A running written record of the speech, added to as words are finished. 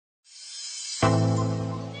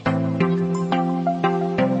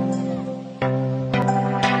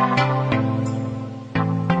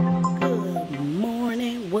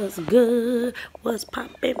good? What's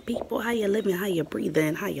poppin', people? How you living? How you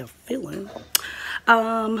breathing? How you feeling?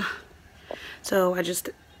 So I just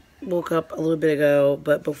woke up a little bit ago,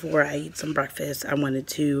 but before I eat some breakfast, I wanted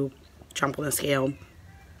to jump on the scale.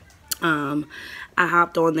 I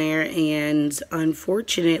hopped on there and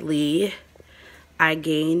unfortunately I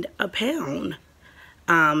gained a pound.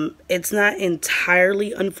 It's not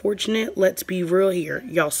entirely unfortunate. Let's be real here.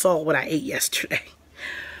 Y'all saw what I ate yesterday.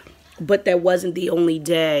 But that wasn't the only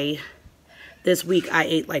day this week I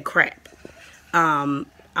ate like crap. I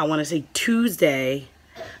want to say Tuesday,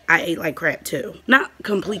 I ate like crap too. Not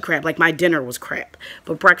complete crap, like my dinner was crap.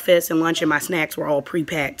 But breakfast and lunch and my snacks were all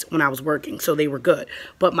pre-packed when I was working, so they were good.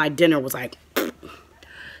 But my dinner was like,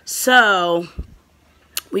 so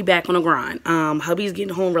we back on the grind. Hubby's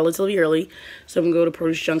getting home relatively early, so I'm gonna go to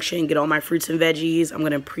Produce Junction, get all my fruits and veggies. I'm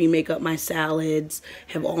gonna pre-make up my salads,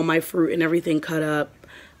 have all my fruit and everything cut up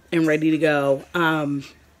and ready to go.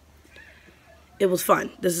 It was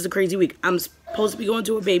fun. This is a crazy week. I'm supposed to be going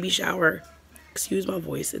to a baby shower. Excuse my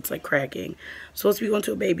voice, it's like cracking. I'm supposed to be going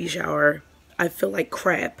to a baby shower. I feel like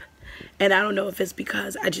crap. And I don't know if it's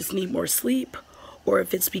because I just need more sleep or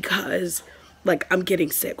if it's because like I'm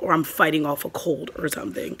getting sick or I'm fighting off a cold or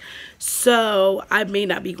something. So I may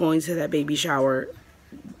not be going to that baby shower.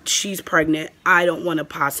 She's pregnant. I don't want to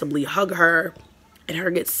possibly hug her and her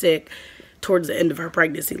get sick towards the end of her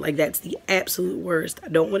pregnancy. Like, that's the absolute worst. I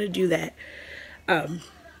don't want to do that. I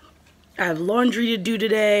have laundry to do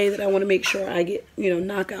today that I want to make sure I get,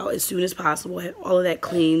 knock out as soon as possible. Have all of that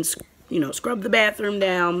clean, scrub the bathroom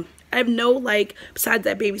down. I have no, besides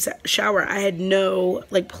that baby shower, I had no,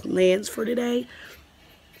 plans for today.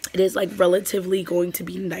 It is, relatively going to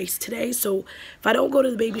be nice today. So if I don't go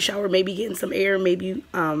to the baby shower, maybe getting some air, maybe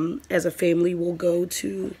as a family we'll go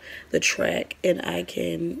to the track and I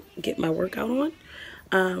can get my workout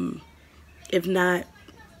on. If not,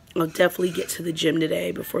 I'll definitely get to the gym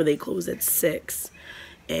today before they close at 6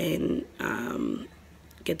 and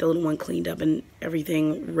get the little one cleaned up and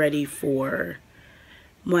everything ready for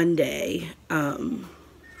Monday.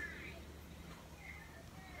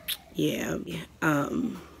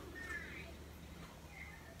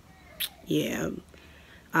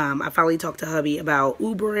 I finally talked to hubby about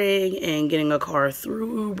Ubering and getting a car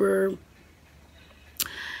through Uber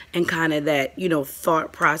and kind of that,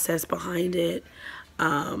 thought process behind it.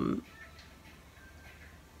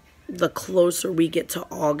 The closer we get to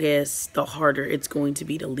August, the harder it's going to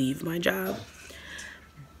be to leave my job.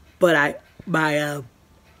 But my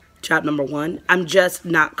job number one, I'm just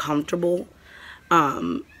not comfortable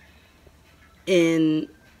in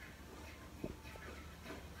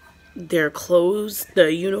their clothes,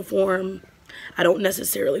 the uniform. I don't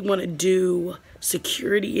necessarily want to do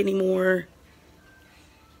security anymore.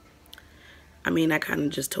 I mean, I kind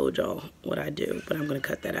of just told y'all what I do, but I'm going to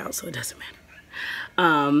cut that out so it doesn't matter.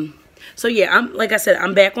 So yeah, like I said,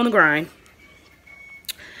 I'm back on the grind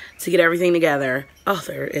to get everything together. Oh,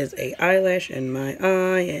 there is a eyelash in my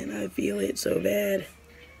eye and I feel it so bad.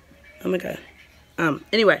 Oh my God.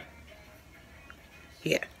 Anyway.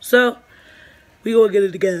 Yeah. So we gonna get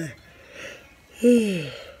it together.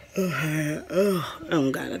 Oh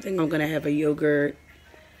God, I think I'm gonna have a yogurt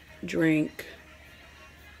drink.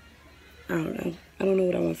 I don't know. I don't know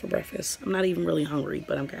what I want for breakfast. I'm not even really hungry,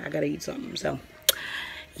 but I gotta eat something. So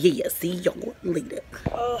yeah, see y'all later.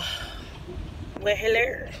 Oh, well,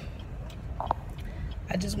 hello.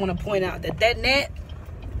 I just want to point out that net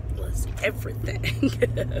was everything.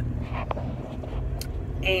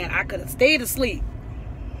 And I could have stayed asleep.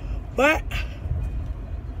 But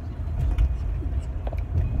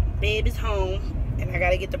baby's home. And I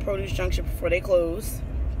got to get to Produce Junction before they close.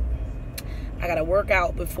 I got to work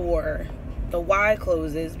out before the Y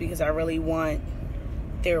closes because I really want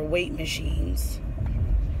their weight machines.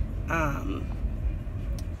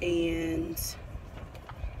 And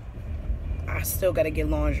I still got to get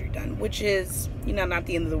laundry done, which is, not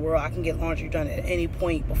the end of the world. I can get laundry done at any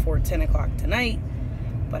point before 10 o'clock tonight,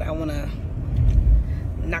 but I want to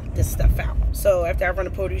knock this stuff out. So after I run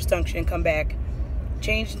to Produce Junction, come back,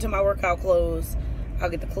 change into my workout clothes, I'll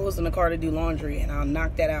get the clothes in the car to do laundry, and I'll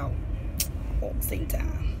knock that out all at the same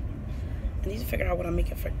time. I need to figure out what I'm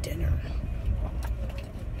making for dinner.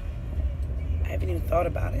 I haven't even thought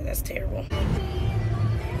about it. That's terrible.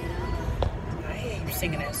 I hate you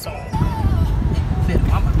singing that song.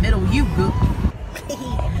 I'm a middle you good.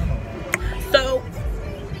 So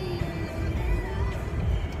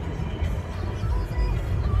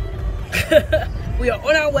we are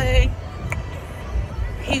on our way.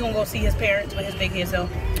 He gonna go see his parents with his big head self,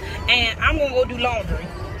 and I'm gonna go do laundry.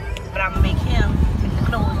 But I'm gonna make him take the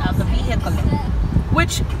clothes out the vehicle,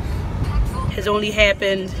 which has only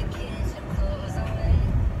happened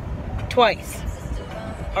twice.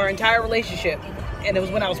 Our entire relationship. And it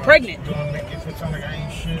was when I was pregnant.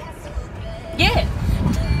 Yeah.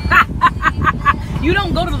 You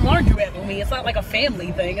don't go to the laundromat with me. It's not like a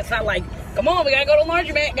family thing. It's not like, come on, we gotta go to the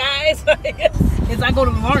laundromat, guys. It's I go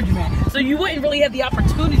to the laundromat. So you wouldn't really have the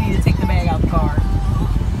opportunity to take the bag out the car.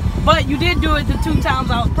 But you did do it the 2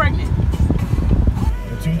 times I was pregnant.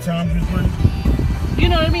 The 2 times you were pregnant? You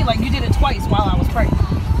know what I mean? Like you did it twice while I was pregnant.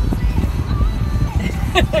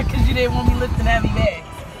 Because you didn't want me lifting heavy bags.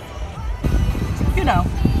 You know,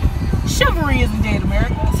 chivalry isn't dead,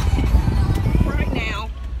 America. Right now,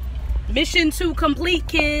 mission 2 complete,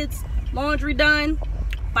 kids. Laundry done.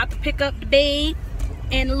 About to pick up the babe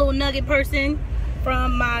and the little nugget person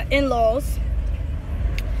from my in-laws.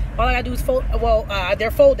 All I gotta do is fold. Well,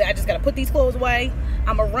 they're folded. I just gotta put these clothes away.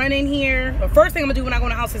 I'm gonna run in here. The first thing I'm gonna do when I go in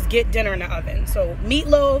the house is get dinner in the oven. So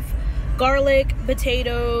meatloaf, garlic,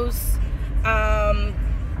 potatoes, and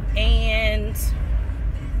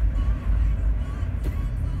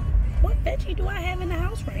what veggie do I have in the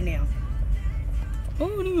house right now? I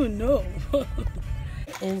don't even know.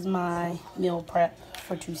 Is my meal prep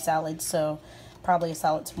for 2 salads. So probably a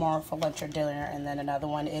salad tomorrow for lunch or dinner, and then another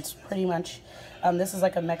one. It's pretty much, this is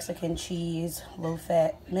like a Mexican cheese,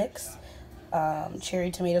 low-fat mix.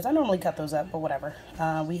 Cherry tomatoes. I normally cut those up, but whatever.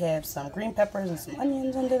 We have some green peppers and some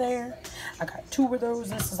onions under there. I got 2 of those.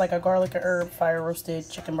 This is like a garlic and herb fire roasted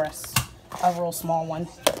chicken breast. A real small one.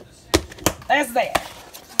 That's that.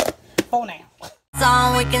 For now.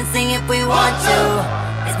 Song we can sing if we want to.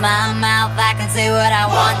 It's my mouth, I can say what I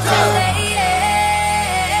want to.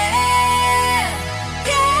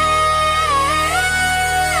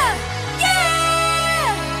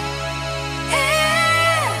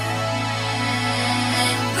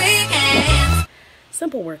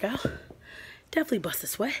 Simple workout. Definitely bust a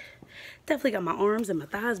sweat. Definitely got my arms and my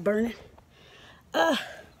thighs burning.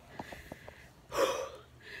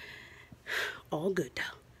 All good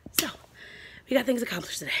though. So, we got things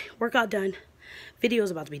accomplished today. Workout done. Video's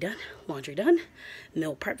about to be done. Laundry done.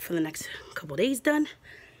 Meal prep for the next couple days done.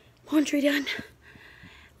 Laundry done.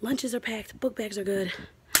 Lunches are packed. Book bags are good.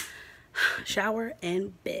 Shower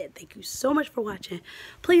and bed. Thank you so much for watching.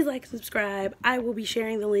 Please like and subscribe. I will be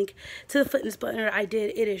sharing the link to the fitness planner I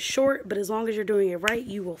did. It is short, but as long as you're doing it right,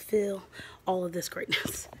 you will feel all of this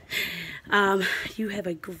greatness. You have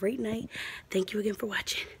a great night. Thank you again for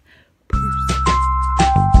watching.